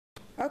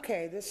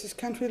Okay, this is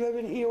Country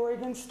Living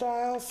Oregon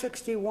Style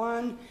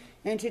 61,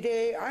 and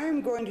today I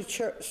am going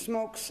to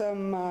smoke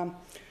some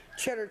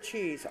cheddar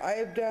cheese. I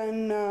have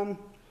done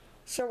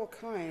several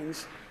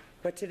kinds,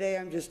 but today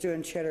I'm just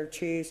doing cheddar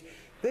cheese.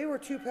 They were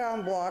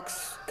 2-pound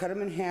blocks, cut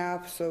them in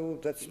half so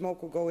that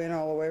smoke will go in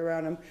all the way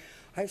around them.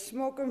 I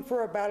smoke them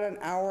for about an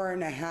hour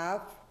and a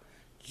half,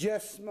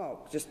 just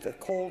a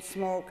cold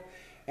smoke,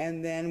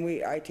 and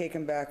then I take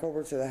them back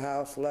over to the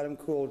house, let them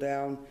cool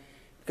down,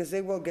 because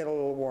they will get a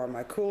little warm.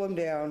 I cool them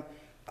down,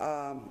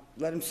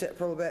 let them sit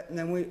for a little bit, and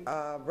then we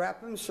wrap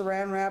them,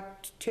 saran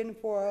wrap, tin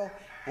foil,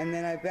 and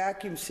then I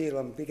vacuum seal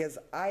them because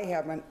I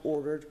haven't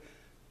ordered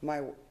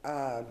my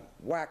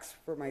wax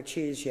for my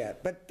cheese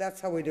yet. But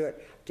that's how we do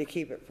it to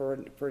keep it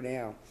for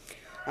now.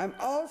 I'm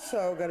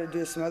also going to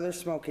do some other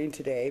smoking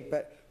today,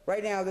 but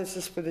right now this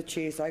is for the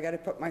cheese. I got to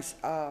put my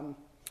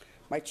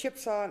my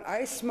chips on.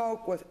 I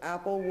smoke with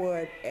apple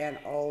wood and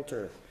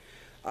alder.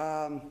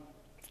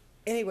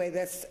 Anyway,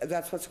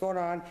 that's what's going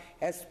on.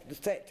 As the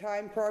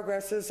time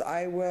progresses,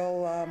 I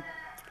will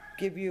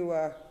give you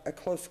a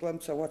close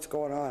glimpse of what's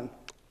going on.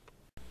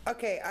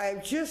 Okay,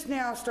 I'm just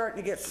now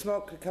starting to get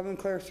smoke coming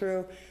clear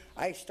through.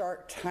 I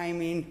start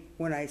timing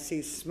when I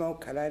see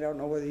smoke, and I don't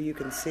know whether you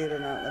can see it or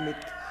not. Let me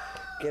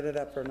get it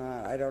up or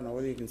not. I don't know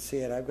whether you can see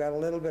it. I've got a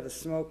little bit of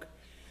smoke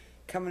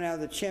coming out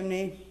of the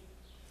chimney.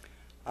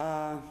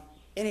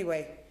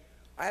 Anyway,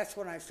 that's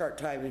when I start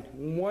timing.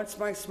 Once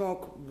my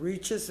smoke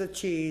reaches the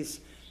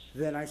cheese,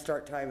 then I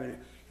start timing it.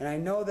 And I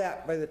know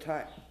that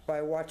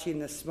by watching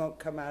the smoke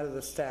come out of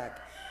the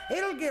stack.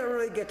 It'll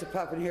really get to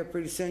puffing here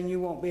pretty soon. You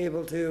won't be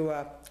able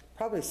to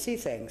probably see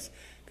things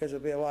because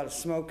there'll be a lot of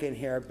smoke in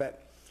here.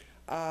 But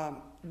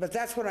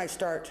that's when I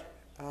start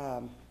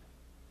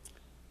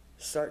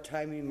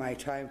timing my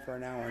time for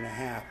an hour and a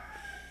half.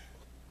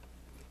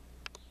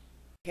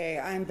 Okay,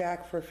 I'm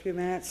back for a few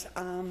minutes.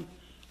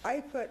 I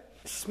put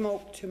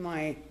smoke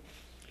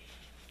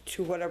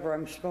to whatever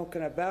I'm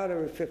smoking about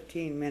every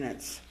 15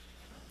 minutes.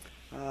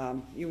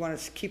 You want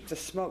to keep the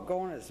smoke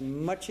going as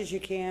much as you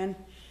can,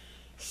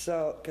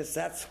 because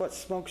that's what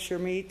smokes your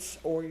meats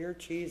or your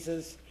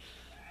cheeses.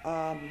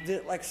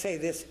 Like I say,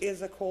 this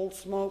is a cold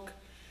smoke.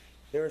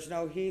 There's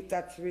no heat.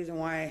 That's the reason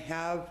why I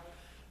have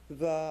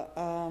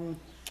the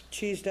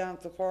cheese down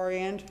at the far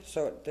end,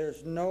 so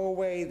there's no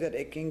way that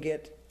it can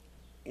get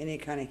any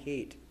kind of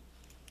heat.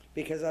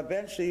 Because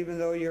eventually, even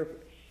though you're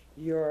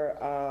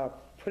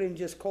putting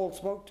just cold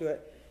smoke to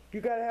it, you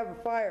got to have a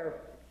fire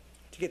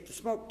to get the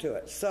smoke to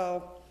it.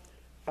 So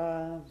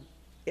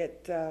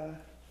it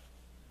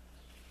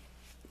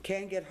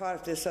can get hot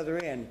at this other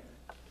end.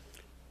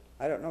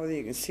 I don't know whether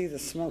you can see the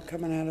smoke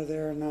coming out of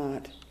there or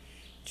not.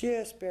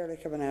 Just barely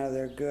coming out of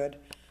there. Good.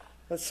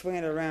 Let's swing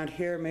it around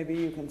here. Maybe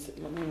you can see.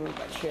 Let me move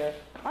my chair.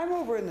 I'm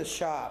over in the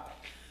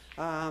shop.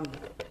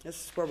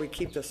 This is where we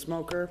keep the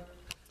smoker.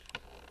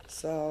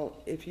 So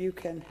if you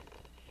can,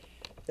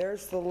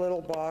 there's the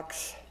little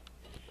box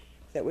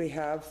that we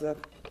have the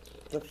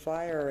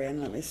fire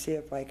in. Let's see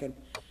if I can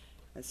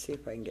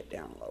get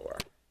down lower.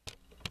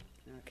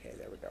 Okay,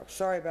 there we go.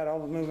 Sorry about all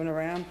the moving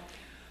around.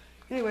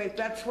 Anyway,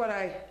 that's what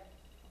I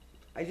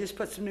just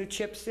put some new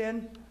chips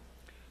in.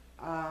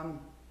 I don't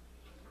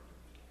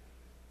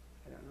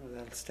know if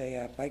that'll stay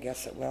up. I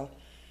guess it will.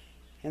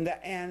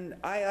 And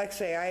I like to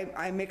say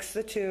I mix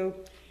the two,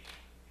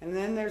 and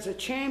then there's a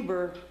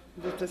chamber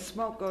that the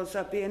smoke goes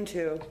up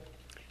into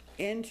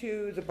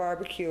the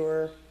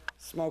barbecuer,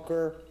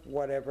 smoker,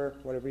 whatever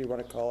you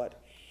want to call it.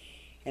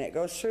 And it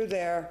goes through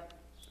there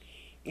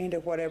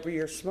into whatever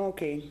you're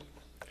smoking.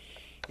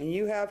 And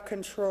you have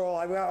control.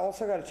 I've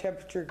also got a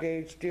temperature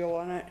gauge deal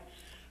on it.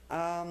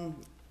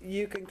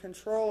 You can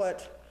control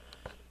it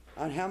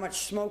on how much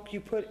smoke you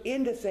put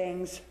into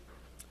things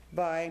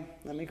by,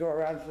 let me go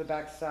around to the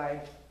back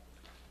side,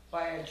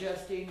 by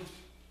adjusting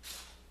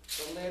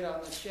the lid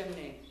on the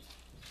chimney.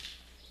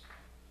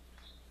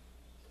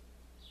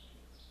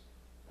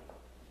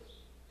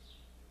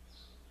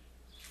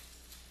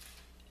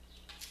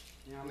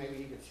 Now maybe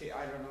you can see,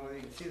 I don't know whether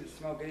you can see the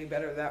smoke any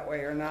better that way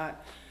or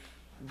not,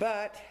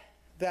 but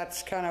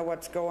that's kind of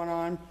what's going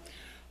on.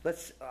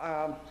 Let's,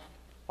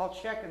 I'll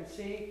check and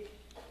see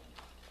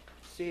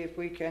if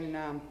we can,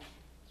 something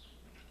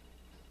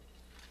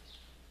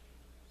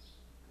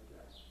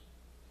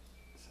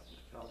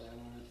fell down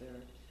on it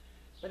there.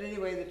 But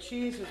anyway, the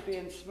cheese is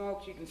being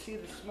smoked. You can see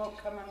the smoke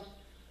coming.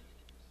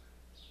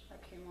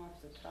 That came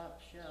off the top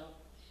shelf.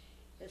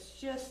 It's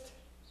just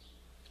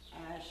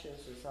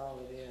ashes is all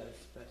it is,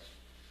 but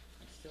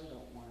I still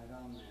don't want it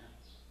on there.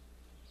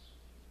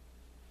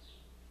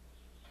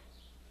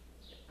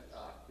 Get it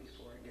off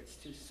before it gets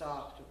too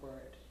soft to where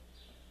it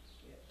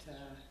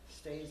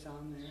stays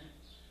on there.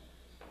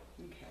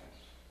 Okay.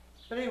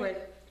 But anyway,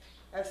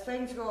 as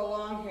things go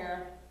along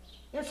here,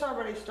 it's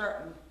already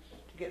starting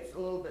to get a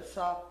little bit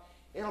soft.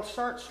 It'll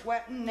start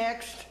sweating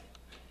next,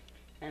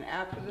 and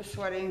after the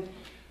sweating,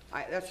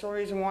 that's the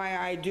reason why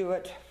I do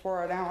it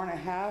for an hour and a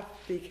half,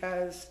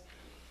 because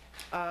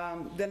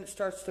then it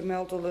starts to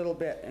melt a little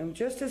bit. And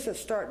just as it's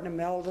starting to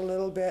melt a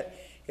little bit,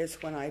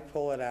 is when I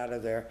pull it out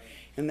of there,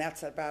 and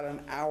that's about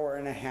an hour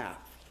and a half.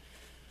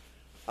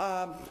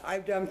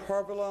 I've done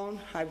provolone,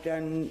 I've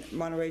done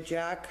Monterey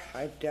Jack,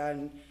 I've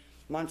done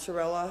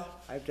mozzarella,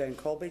 I've done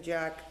Colby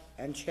Jack,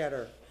 and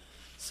cheddar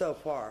so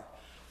far.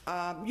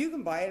 You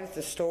can buy it at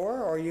the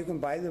store, or you can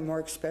buy them more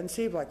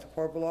expensive, like the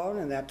provolone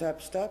and that type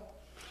of stuff.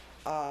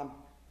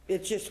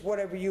 It's just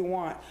whatever you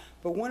want.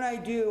 But when I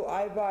do,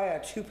 I buy a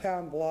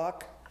 2-pound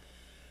block,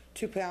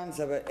 2 pounds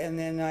of it, and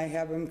then I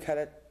have them cut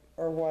it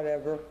or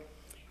whatever.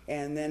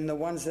 And then the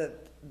ones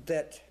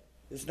that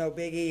is no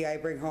biggie, I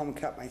bring home and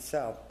cut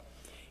myself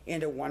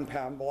into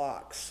 1-pound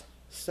blocks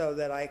so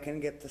that I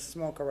can get the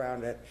smoke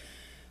around it.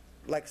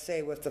 Like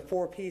say with the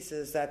 4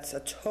 pieces, that's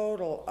a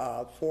total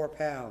of 4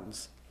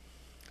 pounds.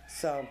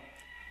 So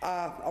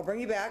I'll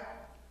bring you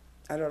back.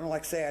 I don't know,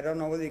 like say, I don't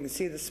know whether you can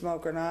see the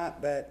smoke or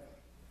not, but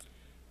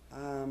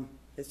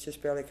it's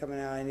just barely coming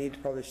out. I need to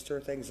probably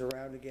stir things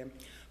around again.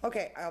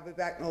 Okay, I'll be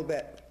back in a little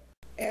bit.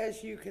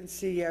 As you can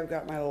see, I've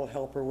got my little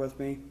helper with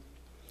me.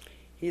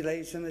 He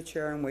lays in the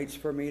chair and waits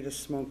for me to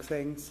smoke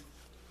things.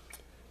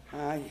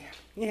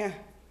 Yeah,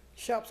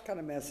 shop's kind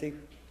of messy.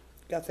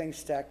 Got things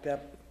stacked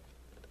up.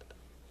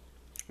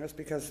 That's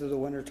because of the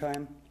winter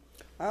time.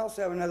 I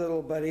also have another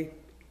little buddy,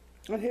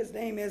 and his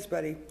name is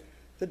Buddy.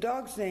 The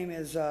dog's name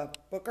is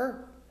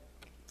Booker.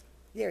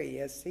 There he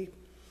is, see?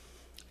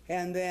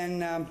 And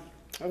then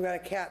I've got a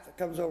cat that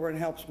comes over and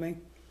helps me.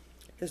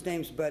 His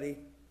name's Buddy,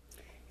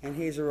 and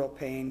he's a real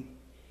pain.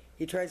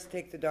 He tries to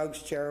take the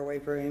dog's chair away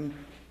from him,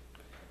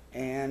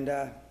 and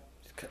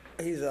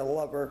he's a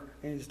lover.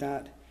 He's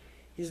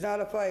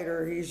not a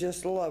fighter, he's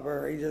just a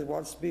lover. He just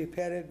wants to be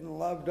petted and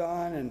loved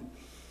on, and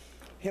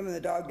him and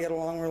the dog get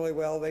along really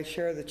well. They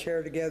share the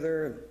chair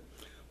together. And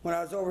when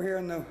I was over here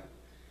in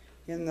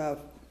the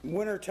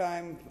winter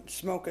time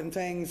smoking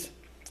things,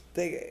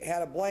 they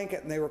had a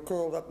blanket and they were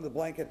curled up in the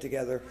blanket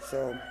together.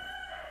 So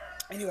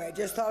anyway, I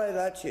just thought I'd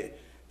let you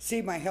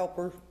see my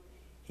helper.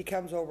 He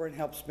comes over and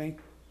helps me.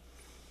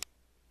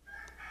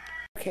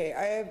 Okay,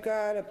 I have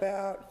got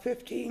about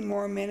 15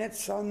 more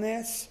minutes on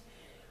this,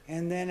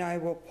 and then I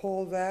will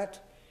pull that,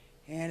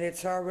 and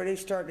it's already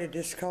starting to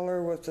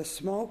discolor with the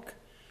smoke.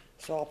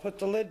 So I'll put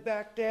the lid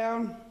back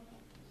down,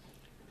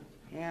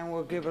 and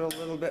we'll give it a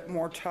little bit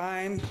more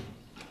time.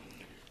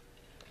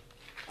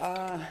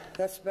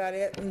 That's about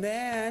it, and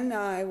then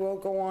I will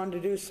go on to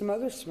do some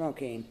other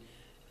smoking.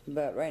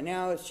 But right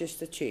now it's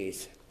just the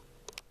cheese.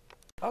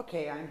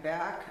 Okay, I'm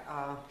back.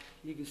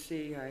 You can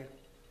see, I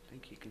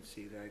think you can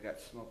see that I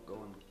got smoke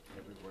going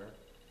everywhere.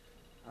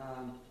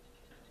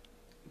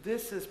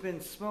 This has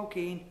been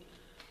smoking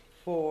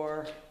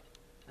for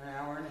an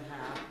hour and a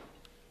half.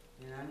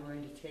 And I'm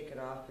going to take it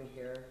off of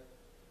here,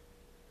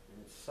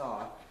 and it's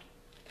soft.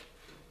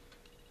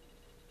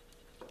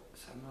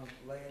 So I'm going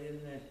to lay it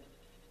in the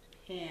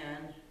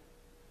pan,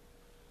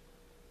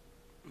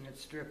 and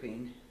it's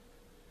dripping.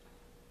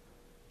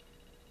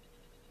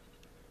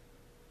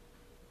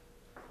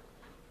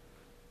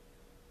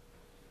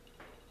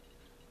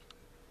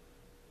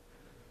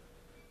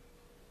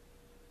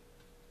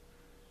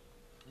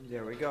 And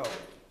there we go.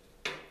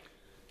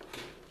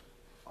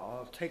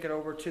 I'll take it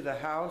over to the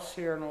house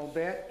here in a little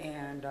bit,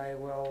 and I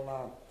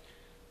will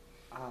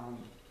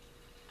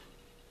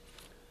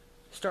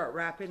start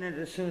wrapping it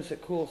as soon as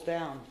it cools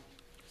down.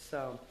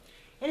 So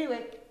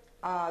anyway,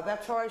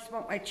 that's how I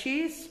smoke my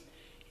cheese.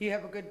 You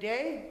have a good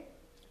day.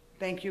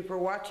 Thank you for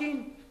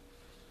watching,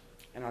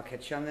 and I'll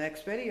catch you on the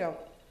next video.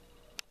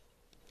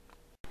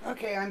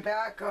 Okay, I'm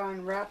back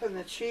on wrapping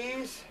the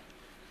cheese.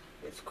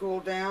 It's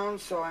cooled down,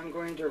 so I'm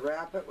going to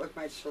wrap it with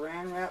my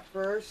saran wrap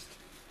first.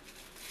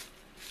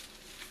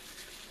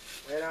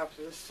 Right off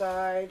to the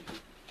side.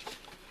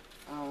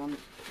 And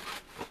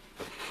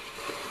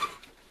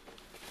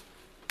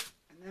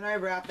then I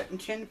wrap it in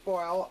tin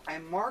foil. I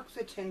mark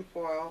the tin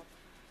foil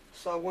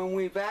so when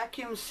we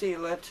vacuum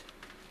seal it,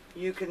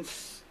 you can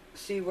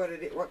see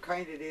what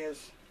kind it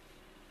is,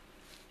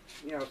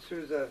 you know,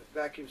 through the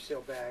vacuum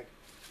seal bag.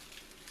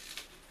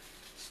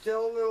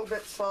 Still a little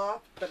bit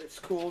soft, but it's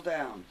cooled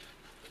down.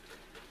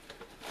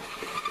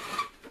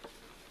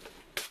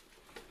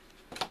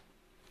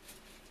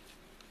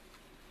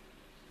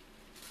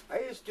 I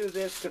just do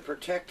this to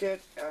protect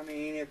it. I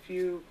mean, if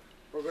you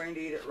were going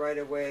to eat it right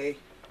away,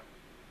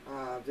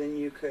 then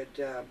you could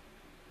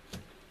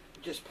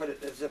just put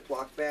it in a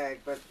Ziploc bag.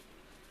 But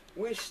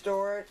we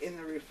store it in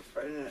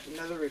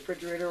another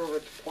refrigerator over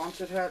at the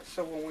Quonset hut,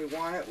 so when we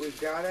want it, we've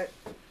got it.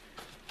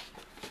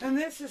 And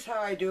this is how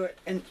I do it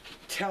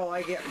until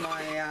I get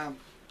my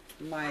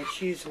my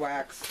cheese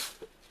wax,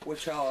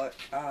 which I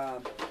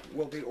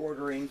will be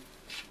ordering.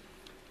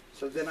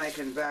 So then I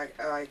can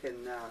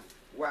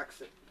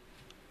wax it.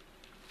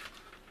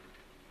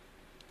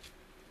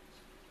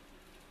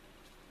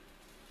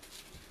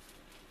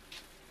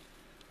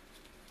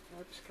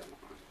 Oops, come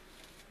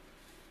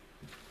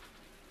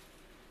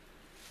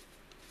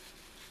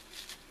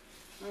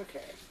on.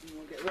 Okay, and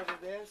we'll get rid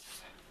of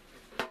this.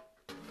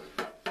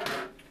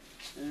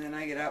 And then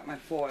I get out my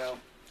foil.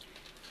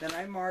 Then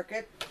I mark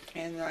it,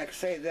 and like I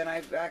say, then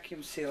I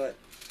vacuum seal it.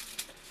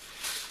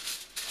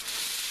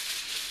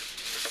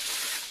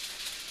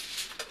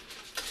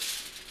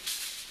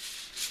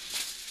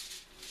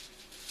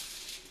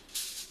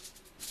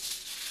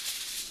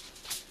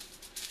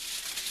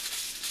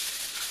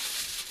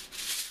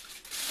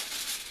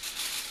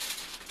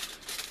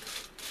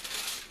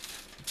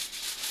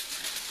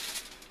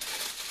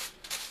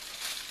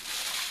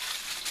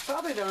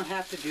 Probably don't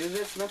have to do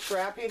this much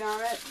wrapping on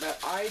it, but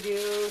I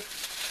do.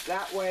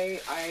 That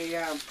way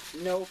I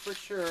know for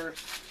sure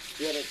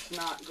that it's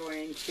not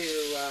going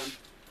to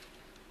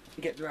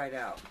get dried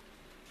out.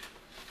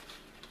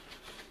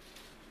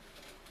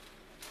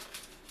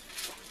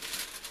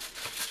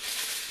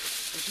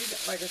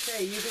 Like I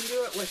say, you can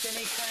do it with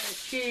any kind of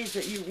cheese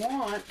that you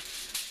want,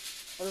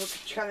 or the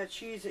kind of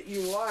cheese that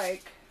you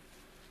like.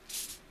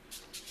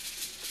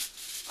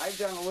 I've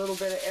done a little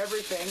bit of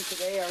everything.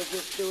 Today I was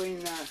just doing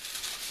the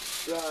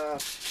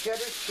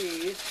cheddar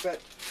cheese, but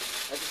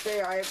like I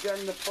say, I have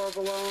done the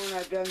provolone,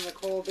 I've done the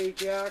Colby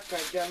Jack,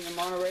 I've done the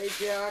Monterey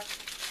Jack,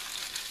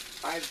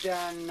 I've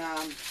done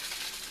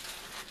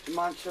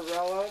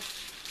mozzarella,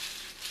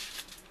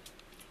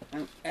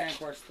 and of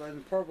course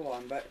the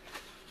provolone.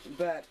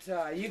 But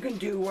you can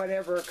do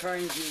whatever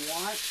kinds you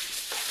want.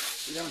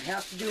 You don't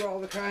have to do all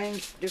the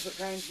different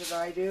kinds that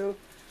I do.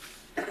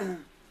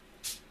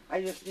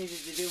 I just needed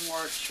to do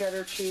more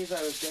cheddar cheese.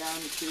 I was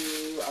down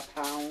to a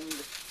pound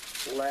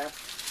left,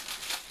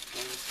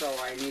 and so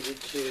I needed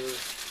to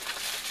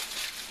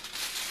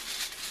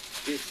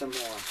do some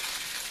more.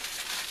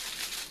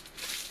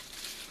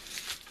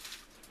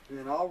 And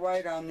then I'll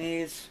write on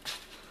these,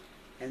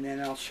 and then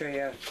I'll show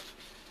you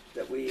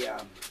that we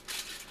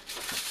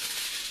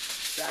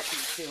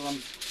vacuum seal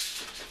them,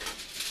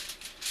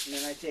 and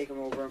then I take them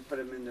over and put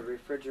them in the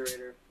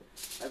refrigerator.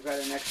 I've got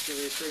an extra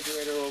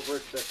refrigerator over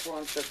at the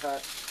Quonset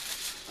hut,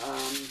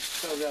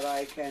 so that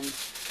I can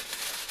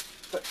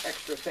put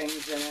extra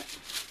things in it,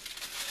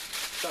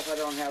 stuff I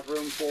don't have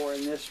room for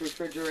in this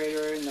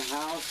refrigerator in the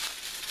house.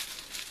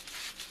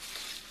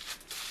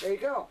 There you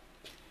go.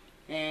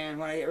 And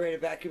when I get ready to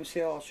vacuum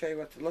seal, I'll show you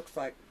what it looks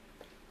like.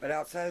 But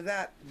outside of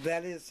that,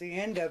 that is the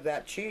end of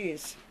that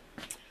cheese.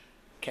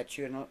 Catch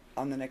you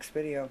on the next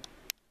video.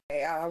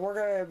 Okay, we're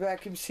going to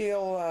vacuum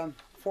seal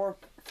 4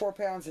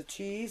 pounds of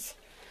cheese.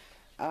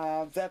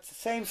 That's the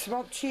same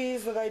smoked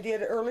cheese that I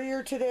did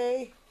earlier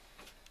today.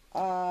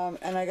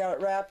 And I got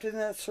it wrapped in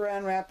the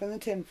saran wrap in the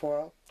tin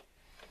foil.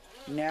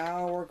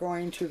 Now we're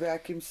going to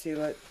vacuum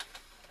seal it.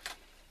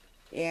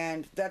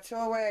 And that's the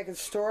only way I can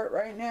store it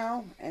right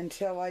now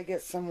until I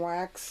get some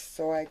wax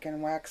so I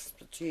can wax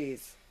the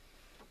cheese.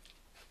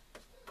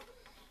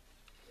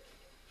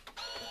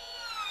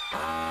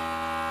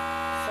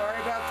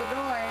 Sorry about the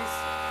noise.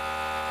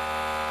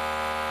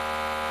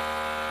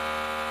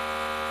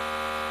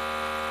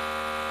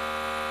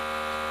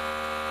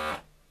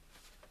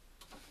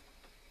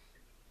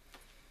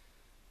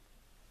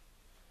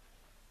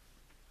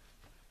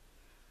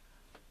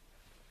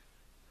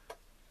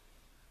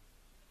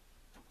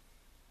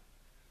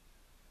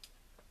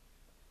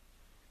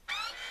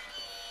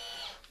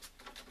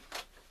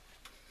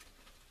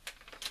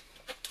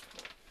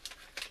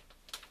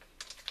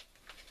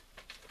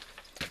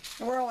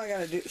 We're only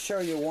going to show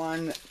you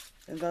one.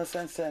 There's no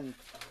sense in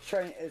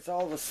showing it's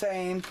all the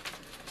same.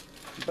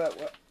 But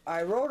what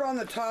I wrote on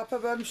the top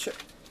of them,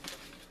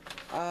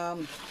 I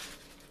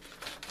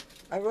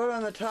wrote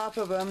on the top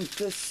of them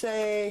to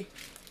say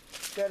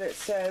that it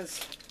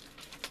says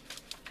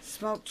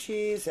smoked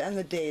cheese and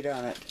the date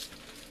on it.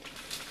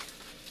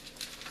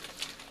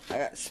 I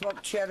got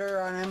smoked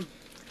cheddar on him,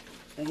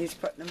 and he's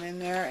putting them in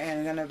there, and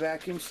I'm going to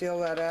vacuum seal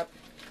that up.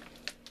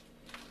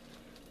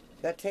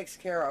 That takes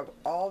care of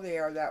all the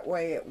air. That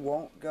way it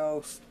won't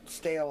go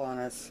stale on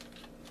us.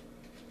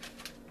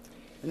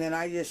 And then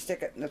I just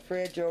stick it in the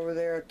fridge over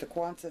there at the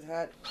Quonset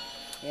hut,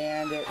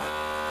 and it...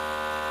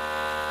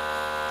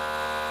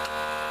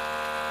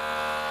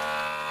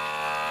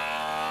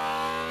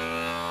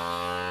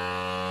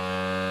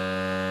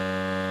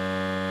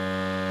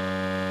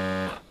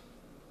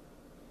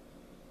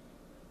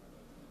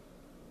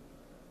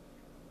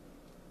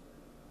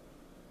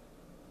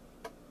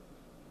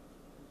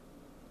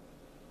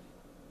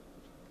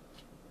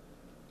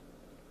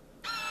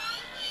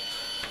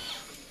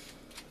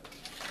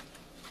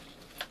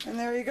 And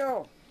there you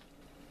go.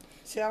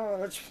 See how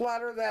much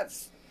flatter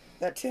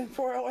that tin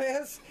foil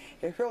is?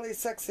 It really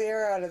sucks the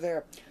air out of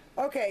there.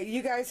 Okay,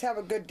 you guys have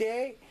a good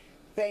day.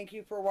 Thank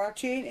you for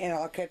watching, and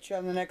I'll catch you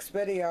on the next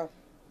video.